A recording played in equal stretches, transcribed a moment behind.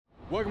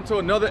Welcome to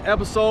another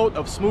episode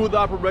of Smooth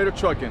Operator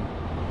Trucking.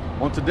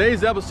 On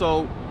today's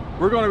episode,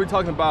 we're going to be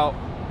talking about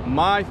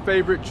my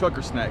favorite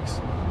trucker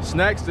snacks.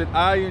 Snacks that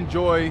I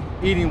enjoy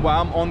eating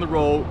while I'm on the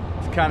road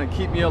to kind of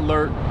keep me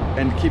alert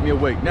and to keep me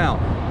awake.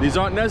 Now, these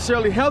aren't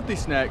necessarily healthy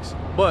snacks,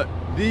 but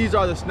these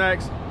are the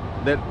snacks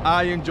that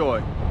I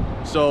enjoy.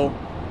 So,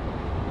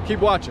 keep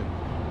watching.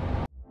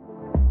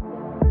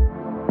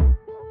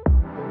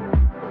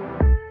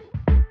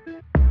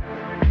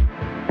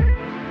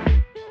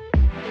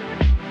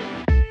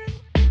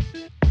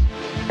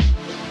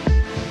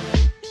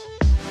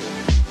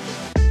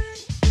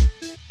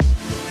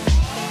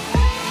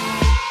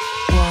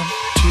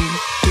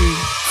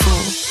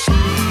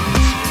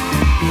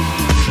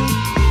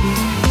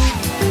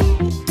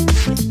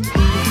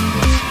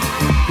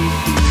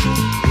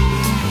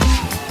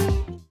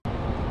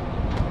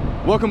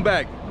 Welcome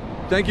back.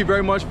 Thank you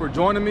very much for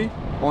joining me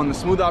on the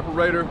Smooth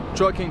Operator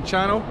Trucking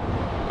channel.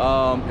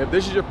 If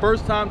this is your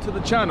first time to the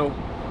channel,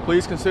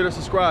 please consider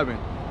subscribing.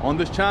 On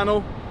this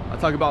channel, I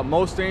talk about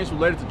most things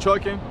related to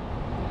trucking.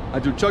 I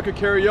do trucker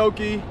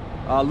karaoke,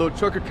 a little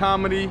trucker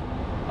comedy,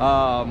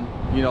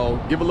 you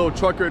know, give a little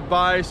trucker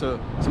advice.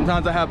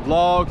 Sometimes I have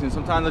vlogs and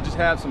sometimes I just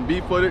have some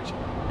beat footage,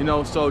 you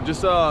know, so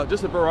just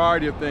a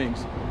variety of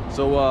things.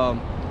 So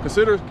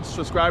consider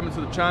subscribing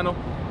to the channel.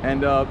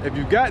 And if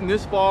you've gotten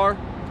this far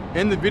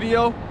in the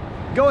video,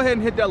 go ahead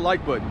and hit that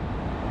like button.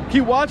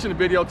 Keep watching the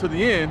video to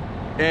the end,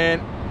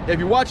 and if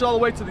you watch it all the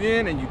way to the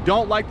end and you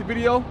don't like the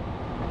video,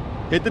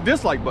 hit the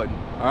dislike button.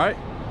 All right,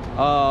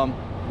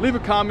 leave a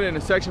comment in the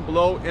section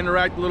below,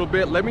 interact a little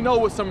bit, let me know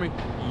what some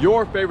of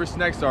your favorite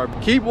snacks are.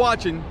 Keep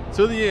watching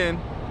to the end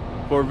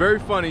for a very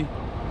funny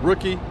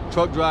rookie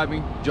truck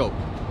driving joke.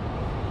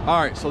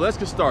 All right, so let's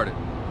get started.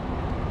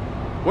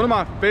 One of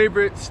my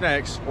favorite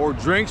snacks, or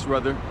drinks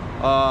rather,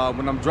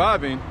 when I'm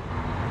driving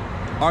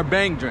are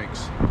Bang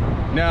drinks.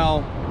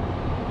 Now,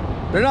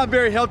 they're not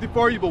very healthy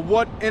for you, but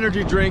what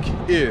energy drink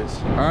is,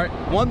 all right?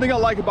 One thing I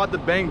like about the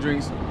Bang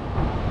drinks,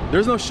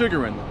 there's no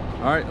sugar in them,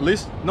 all right? At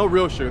least no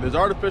real sugar. There's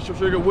artificial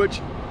sugar,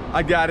 which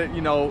I got it, you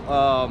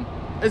know,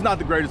 it's not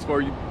the greatest for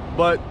you,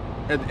 but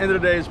at the end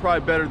of the day, it's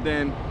probably better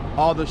than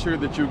all the sugar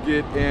that you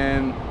get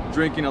in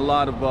drinking a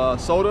lot of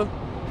soda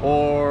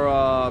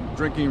or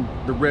drinking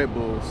the Red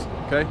Bulls,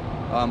 okay?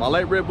 I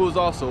like Red Bulls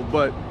also,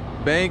 but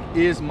Bang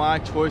is my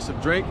choice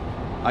of drink.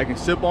 I can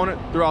sip on it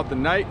throughout the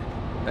night,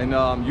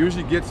 and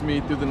usually gets me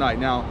through the night.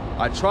 Now,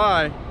 I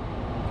try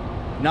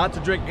not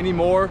to drink any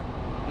more,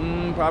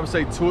 probably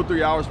say 2 or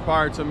 3 hours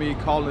prior to me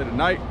calling it a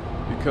night,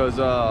 because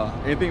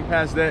anything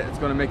past that, it's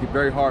gonna make it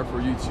very hard for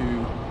you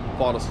to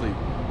fall asleep.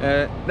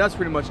 That's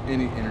pretty much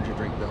any energy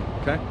drink though,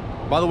 okay?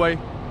 By the way,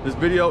 this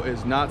video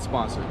is not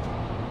sponsored.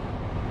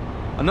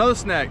 Another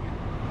snack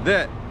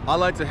that I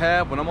like to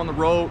have when I'm on the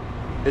road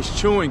is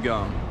chewing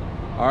gum.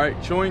 All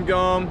right, chewing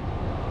gum.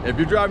 If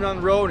you're driving down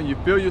the road and you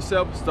feel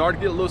yourself start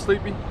to get a little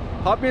sleepy,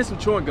 hop in some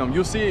chewing gum.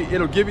 You'll see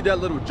it'll give you that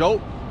little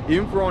jolt,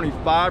 even for only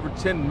 5 or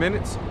 10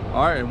 minutes.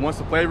 All right, and once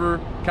the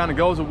flavor kind of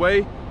goes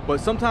away,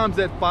 but sometimes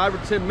that 5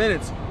 or 10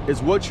 minutes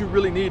is what you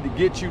really need to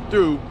get you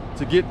through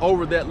to get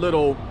over that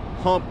little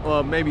hump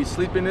of maybe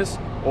sleepiness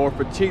or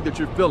fatigue that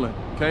you're feeling,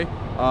 okay?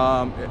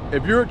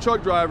 If you're a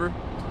truck driver,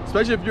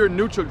 especially if you're a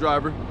new truck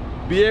driver,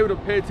 be able to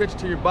pay attention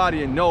to your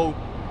body and know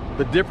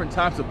the different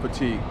types of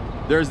fatigue.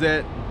 There's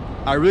that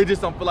I really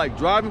just don't feel like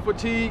driving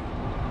fatigue,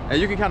 and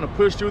you can kind of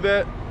push through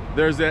that.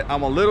 There's that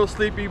I'm a little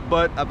sleepy,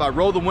 but if I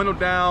roll the window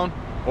down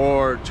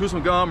or chew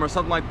some gum or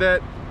something like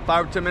that,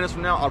 5 or 10 minutes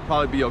from now, I'll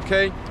probably be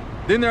okay.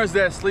 Then there's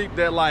that sleep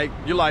that like,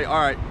 you're like, all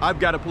right, I've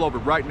got to pull over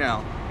right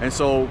now. And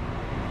so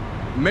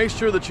make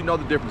sure that you know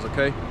the difference,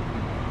 okay?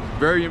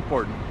 Very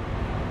important.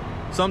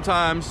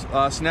 Sometimes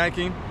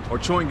snacking or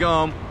chewing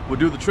gum will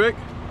do the trick,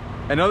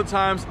 and other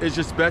times it's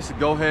just best to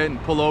go ahead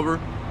and pull over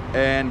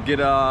and get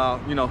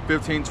a, you know,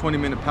 15-20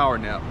 minute power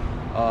nap.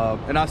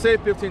 And I say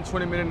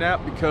 15-20 minute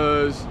nap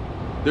because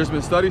there's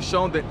been studies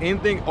showing that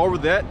anything over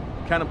that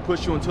kind of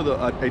puts you into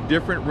a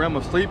different realm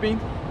of sleeping,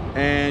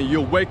 and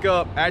you'll wake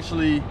up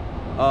actually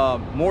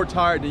more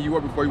tired than you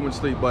were before you went to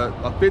sleep. But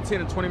a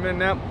 15 to 20 minute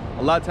nap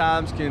a lot of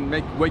times can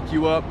wake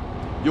you up.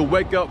 You'll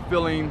wake up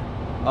feeling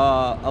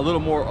a little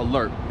more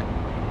alert.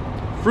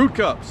 Fruit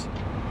cups,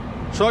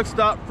 truck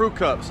stop fruit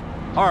cups.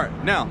 All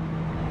right, now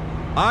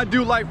I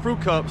do like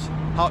fruit cups.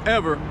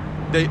 However,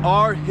 they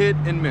are hit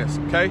and miss,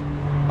 okay?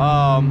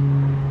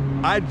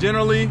 I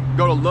generally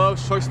go to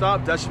Love's Truck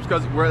Stop. That's just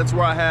because that's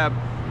where I have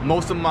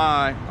most of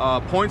my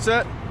points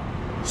at.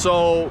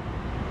 So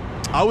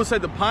I would say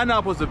the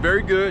pineapples are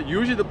very good.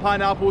 Usually the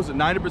pineapples at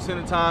 90%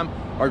 of the time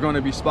are going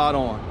to be spot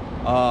on.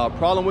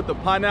 Problem with the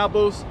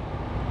pineapples,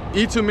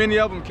 eat too many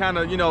of them, kind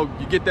of, you know,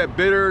 you get that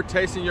bitter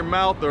taste in your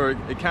mouth, or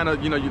it kind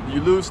of, you know,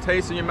 you lose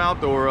taste in your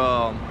mouth, or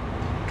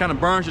kind of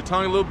burns your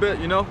tongue a little bit,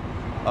 you know.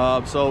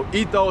 So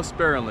eat those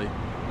sparingly.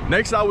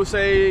 Next, I would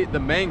say the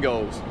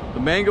mangoes.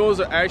 The mangoes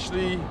are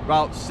actually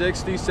about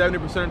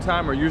 60-70% of the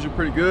time are usually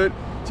pretty good.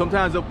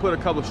 Sometimes they'll put a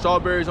couple of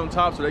strawberries on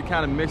top, so they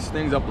kind of mix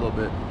things up a little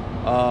bit.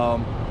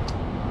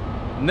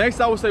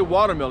 Next, I would say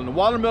watermelon. The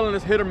watermelon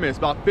is hit or miss.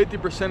 About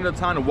 50% of the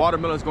time, the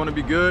watermelon is going to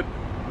be good.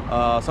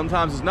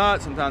 Sometimes it's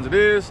not, sometimes it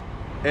is.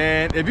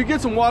 And if you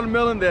get some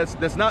watermelon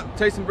that's not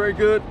tasting very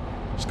good,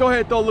 just go ahead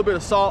and throw a little bit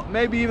of salt,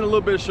 maybe even a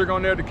little bit of sugar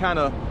on there to kind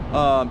of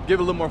give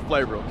it a little more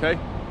flavor, okay?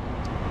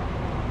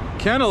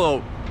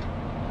 Cantaloupe.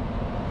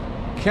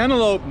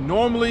 Cantaloupe, I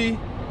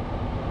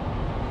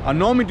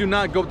normally do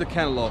not go with the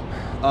cantaloupe.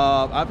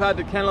 I've had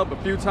the cantaloupe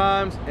a few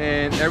times,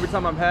 and every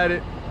time I've had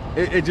it,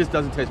 it just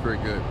doesn't taste very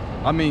good.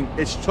 I mean,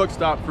 it's truck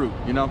stop fruit,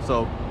 you know,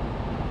 so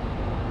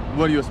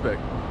what do you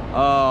expect?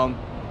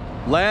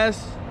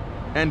 Last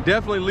and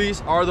definitely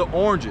least are the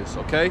oranges,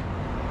 okay?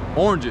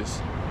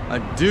 Oranges. I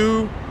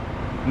do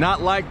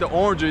not like the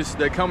oranges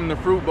that come in the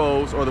fruit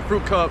bowls or the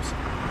fruit cups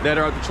that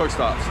are at the truck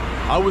stops.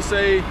 I would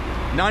say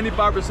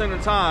 95% of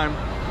the time,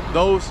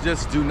 those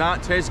just do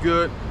not taste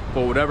good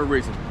for whatever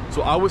reason.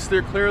 So I would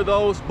steer clear of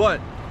those, but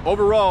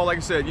overall, like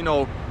I said, you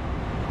know,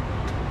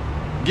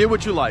 get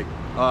what you like.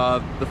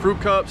 The fruit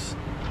cups,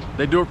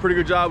 they do a pretty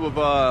good job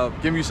of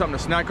giving you something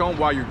to snack on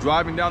while you're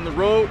driving down the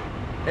road,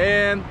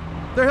 and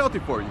they're healthy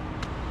for you.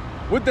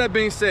 With that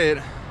being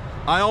said,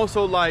 I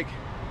also like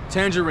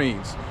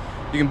tangerines.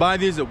 You can buy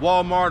these at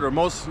Walmart or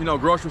most, you know,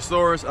 grocery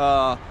stores.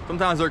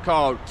 Sometimes they're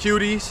called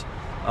cuties,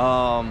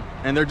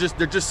 and they're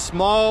just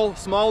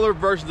smaller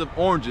versions of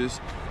oranges,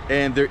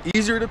 and they're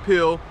easier to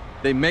peel.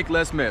 They make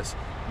less mess.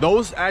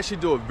 Those actually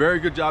do a very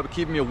good job of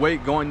keeping me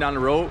awake going down the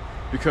road,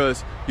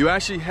 because you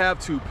actually have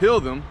to peel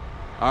them,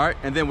 all right?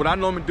 And then what I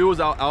normally do is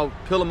I'll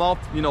peel them off,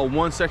 you know,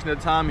 one section at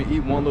a time and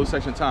eat one little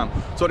section at a time.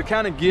 So it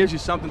kind of gives you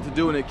something to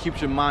do, and it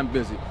keeps your mind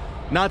busy.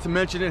 Not to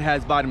mention it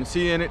has vitamin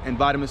C in it, and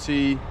vitamin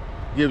C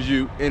gives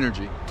you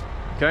energy,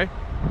 okay?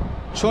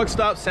 Truck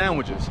stop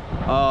sandwiches.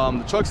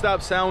 The truck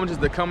stop sandwiches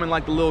that come in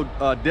like the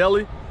little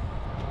deli,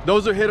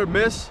 those are hit or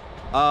miss,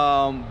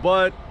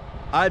 but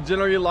I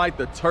generally like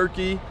the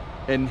turkey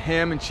and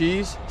ham and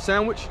cheese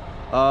sandwich.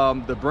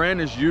 The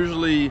brand is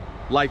usually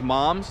Like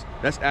Mom's.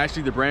 That's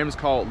actually, the brand is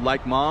called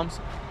Like Mom's.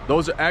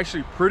 Those are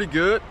actually pretty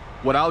good.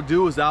 What I'll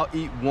do is I'll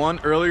eat one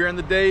earlier in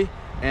the day,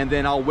 and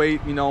then I'll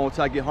wait, you know,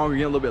 until I get hungry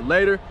again a little bit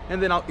later,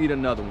 and then I'll eat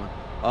another one.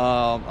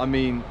 I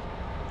mean,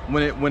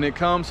 when it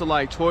comes to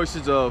like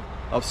choices of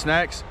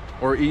snacks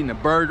or eating a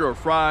burger or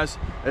fries,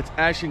 it's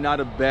actually not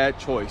a bad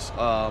choice.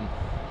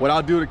 What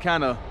I'll do to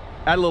kind of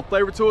add a little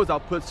flavor to it is I'll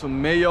put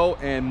some mayo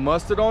and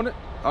mustard on it,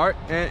 all right,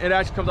 and it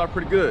actually comes out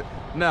pretty good.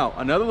 Now,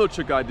 another little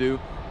trick I do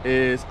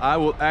is I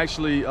will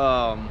actually,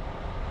 I'll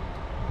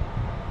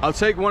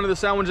take one of the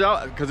sandwiches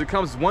out, because it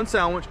comes one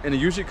sandwich and it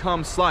usually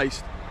comes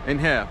sliced in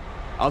half.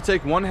 I'll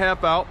take one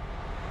half out,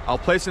 I'll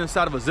place it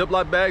inside of a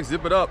Ziploc bag,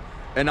 zip it up,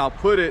 and I'll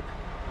put it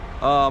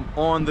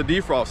on the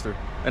defroster,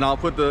 and I'll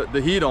put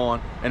the heat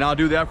on, and I'll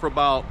do that for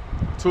about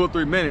 2 or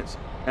 3 minutes,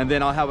 and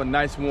then I'll have a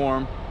nice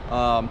warm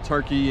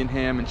turkey and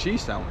ham and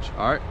cheese sandwich,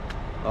 all right?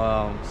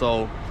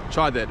 So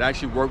try that, it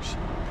actually works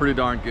pretty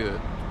darn good.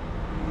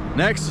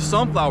 Next,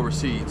 sunflower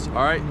seeds,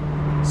 all right?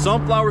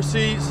 Sunflower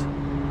seeds,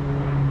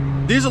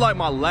 these are like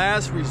my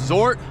last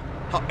resort.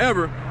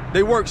 However,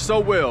 they work so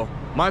well.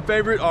 My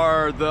favorite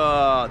are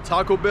the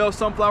Taco Bell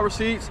sunflower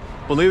seeds.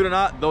 Believe it or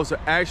not, those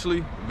are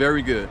actually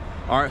very good.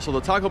 All right, so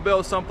the Taco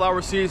Bell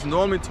sunflower seeds,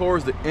 normally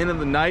towards the end of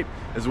the night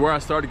is where I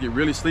start to get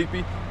really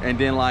sleepy. And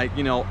then, like,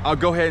 you know, I'll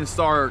go ahead and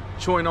start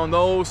chewing on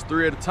those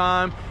 3 at a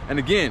time. And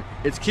again,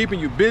 it's keeping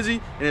you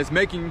busy, and it's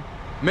making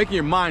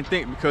your mind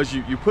think, because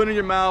you put it in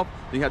your mouth,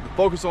 then you have to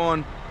focus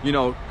on, you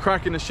know,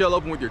 cracking the shell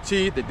open with your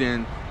teeth, and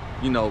then,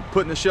 you know,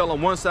 putting the shell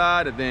on one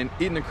side, and then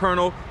eating the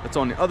kernel that's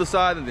on the other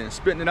side, and then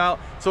spitting it out.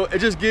 So it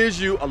just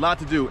gives you a lot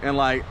to do. And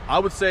like, I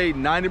would say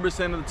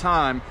 90% of the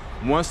time,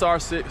 once I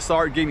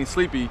start getting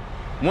sleepy,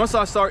 once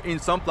I start eating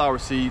sunflower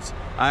seeds,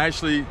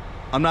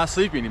 I'm not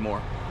sleepy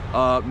anymore.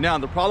 Now,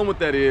 the problem with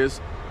that is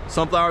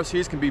sunflower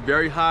seeds can be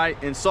very high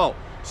in salt.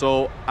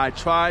 So I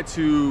try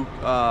to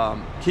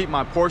keep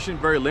my portion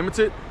very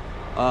limited.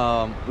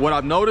 What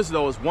I've noticed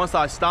though is once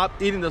I stop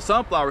eating the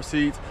sunflower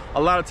seeds,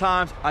 a lot of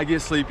times I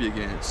get sleepy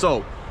again. So,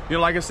 you know,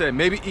 like I said,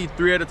 maybe eat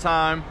 3 at a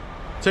time.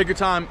 Take your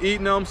time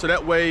eating them, so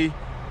that way,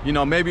 you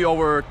know, maybe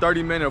over a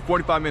 30-minute or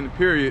 45-minute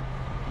period,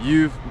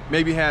 you've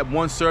maybe had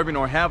 1 serving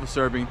or half a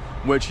serving,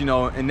 which, you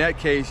know, in that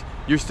case,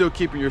 you're still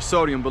keeping your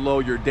sodium below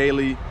your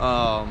daily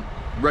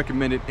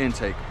recommended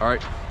intake, all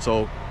right?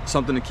 So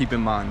something to keep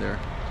in mind there.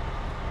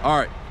 All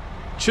right,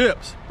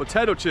 chips,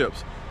 potato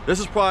chips. This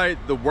is probably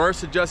the worst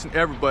suggestion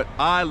ever, but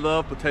I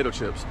love potato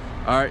chips,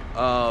 all right?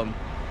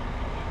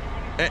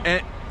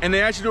 And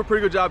they actually do a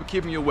pretty good job of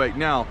keeping you awake.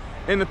 Now,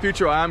 in the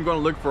future, I'm gonna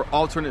look for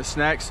alternate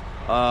snacks,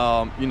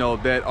 you know,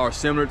 that are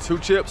similar to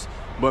chips.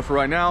 But for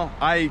right now,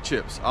 I eat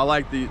chips. I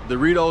like the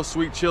Doritos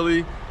sweet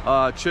chili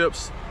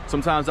chips.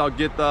 Sometimes I'll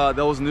get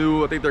those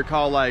new, I think they're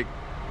called like,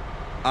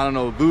 I don't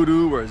know,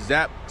 Voodoo or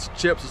Zap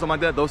chips or something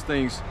like that. Those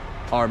things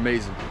are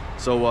amazing.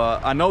 So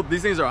I know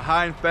these things are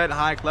high in fat,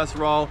 high in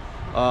cholesterol.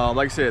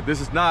 Like I said,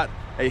 this is not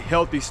a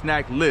healthy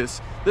snack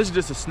list. This is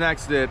just the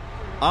snacks that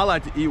I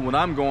like to eat when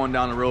I'm going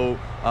down the road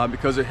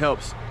because it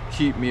helps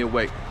keep me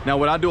awake. Now,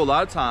 what I do a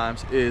lot of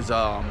times is,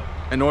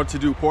 in order to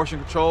do portion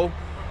control,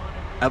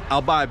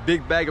 I'll buy a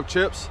big bag of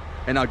chips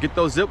and I'll get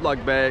those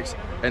Ziploc bags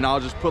and I'll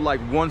just put like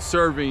 1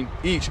 serving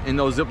each in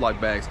those Ziploc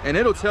bags. And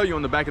it'll tell you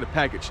on the back of the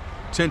package,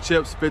 10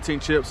 chips, 15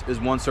 chips is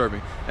 1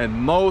 serving. And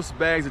most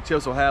bags of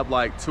chips will have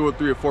like 2 or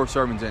 3 or 4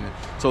 servings in it.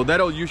 So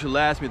that'll usually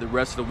last me the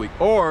rest of the week.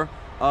 Or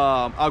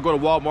I'll go to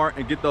Walmart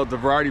and get the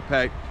variety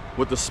pack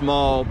with the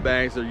small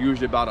bags that are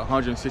usually about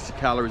 160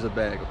 calories a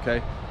bag,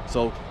 okay?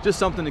 So just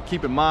something to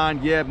keep in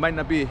mind. Yeah, it might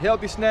not be a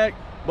healthy snack,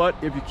 but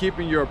if you're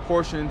keeping your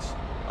portions,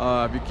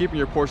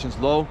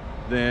 low,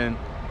 then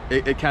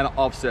it kind of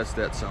offsets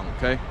that some,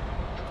 okay?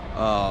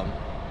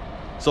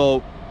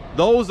 So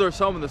those are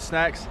some of the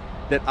snacks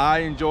that I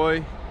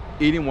enjoy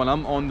eating when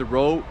I'm on the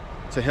road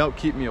to help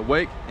keep me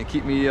awake and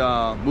keep me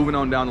moving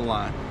on down the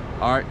line.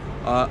 All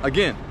right,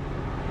 again,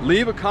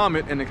 leave a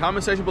comment in the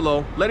comment section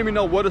below letting me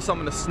know what are some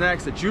of the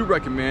snacks that you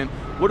recommend.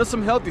 What are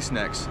some healthy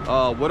snacks?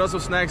 What are some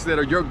snacks that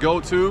are your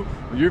go-to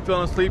when you're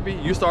feeling sleepy?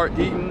 You start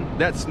eating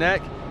that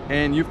snack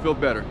and you feel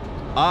better.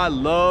 I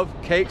love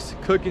cakes,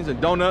 cookies,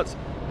 and donuts,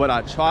 but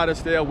I try to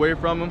stay away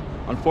from them.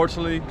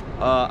 Unfortunately,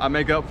 I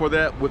make up for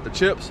that with the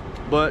chips,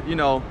 but you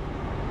know,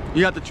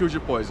 you have to choose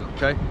your poison,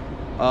 okay?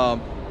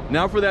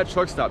 Now for that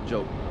truck stop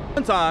joke.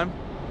 One time,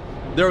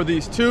 there were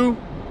these 2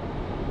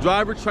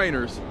 driver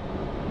trainers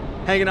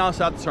hanging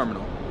outside the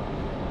terminal.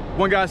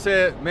 One guy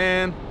said,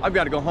 man, I've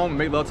got to go home and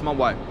make love to my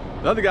wife.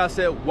 The other guy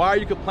said, why are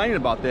you complaining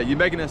about that? You're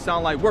making it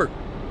sound like work.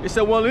 He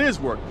said, well, it is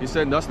work. He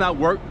said, no, that's not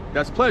work,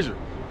 that's pleasure.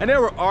 And they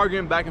were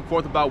arguing back and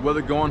forth about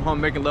whether going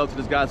home making love to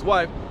this guy's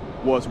wife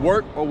was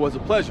work or was a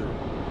pleasure.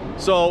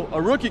 So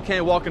a rookie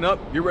came walking up,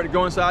 get ready to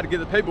go inside to get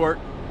the paperwork.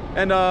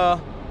 And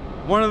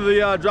one of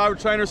the driver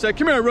trainers said,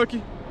 come here,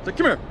 rookie. I said,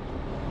 come here.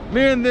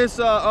 Me and this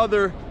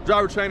other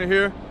driver trainer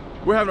here,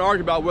 we're having an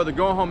argument about whether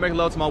going home making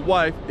love to my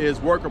wife is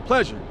work or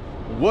pleasure.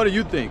 What do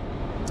you think?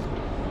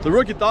 The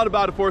rookie thought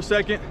about it for a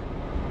second,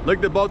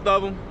 looked at both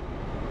of them,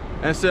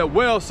 and said,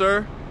 well,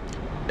 sir,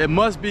 it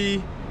must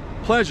be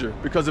pleasure,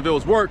 because if it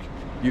was work,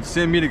 you'd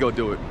send me to go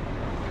do it.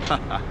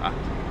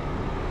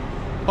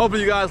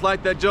 Hopefully you guys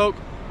like that joke.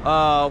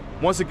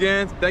 Once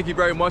again, thank you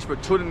very much for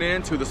tuning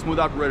in to the Smooth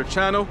Operator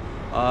channel.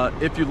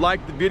 If you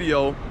liked the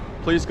video,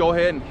 please go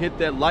ahead and hit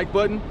that like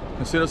button.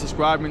 Consider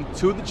subscribing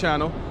to the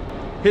channel.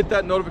 Hit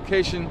that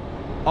notification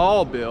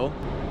all bell,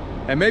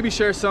 and maybe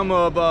share some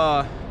of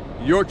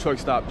your truck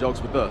stop jokes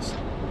with us.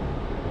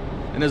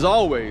 And as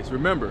always,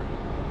 remember,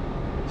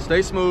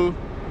 stay smooth,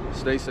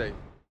 stay safe.